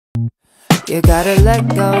You gotta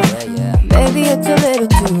let go. Maybe it's a little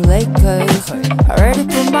too late, cause I already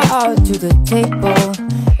put my all to the table.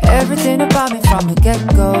 Everything about me from the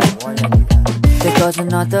get-go. There goes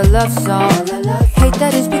another love song. Hate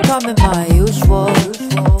that it's becoming my usual.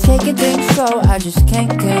 Taking things slow, I just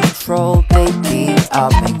can't control. Baby,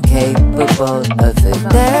 I'm incapable of it.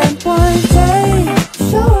 Then one day,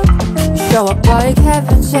 show up like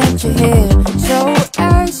heaven sent you here. So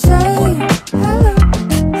I say, hello,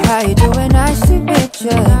 how you doing? Nice to meet you.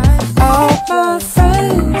 All my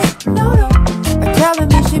friends, are telling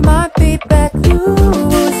me she might be bad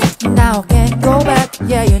news. Now I can't go back,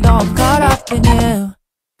 yeah, you know I'm caught up in you.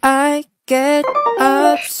 I get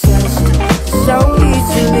obsessed so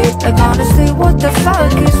easily. Like honestly, what the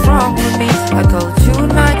fuck is wrong with me? I go 2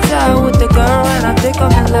 nights out with the girl and I think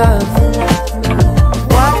I'm in love.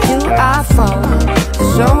 Why do I fall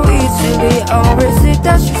so easily? Or is it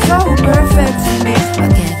that she's so perfect to me? I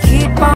can't